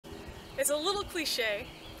It's a little cliche,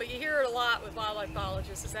 but you hear it a lot with wildlife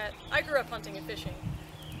biologists, is that I grew up hunting and fishing.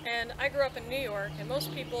 And I grew up in New York, and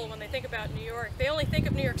most people, when they think about New York, they only think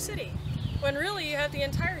of New York City, when really you have the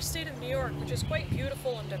entire state of New York, which is quite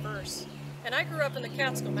beautiful and diverse. And I grew up in the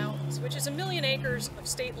Catskill Mountains, which is 1 million acres of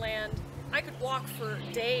state land. I could walk for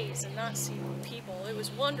days and not see people. It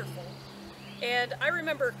was wonderful. And I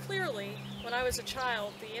remember clearly when I was a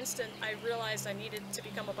child, the instant I realized I needed to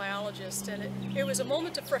become a biologist, and it was a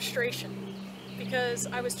moment of frustration because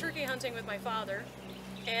I was turkey hunting with my father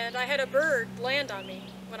and I had a bird land on me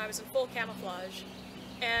when I was in full camouflage.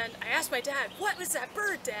 And I asked my dad, "What was that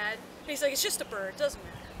bird, Dad?" And he's like, "It's just a bird, doesn't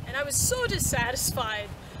matter." And I was so dissatisfied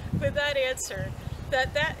with that answer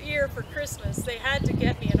that year for Christmas they had to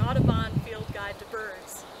get me an Audubon field guide to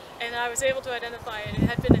birds. And I was able to identify it. It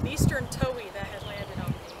had been an eastern towhee that had landed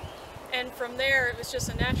on me. And from there it was just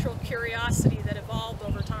a natural curiosity that evolved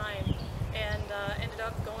over time and ended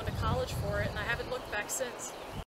up going to college for it, and I haven't looked back since.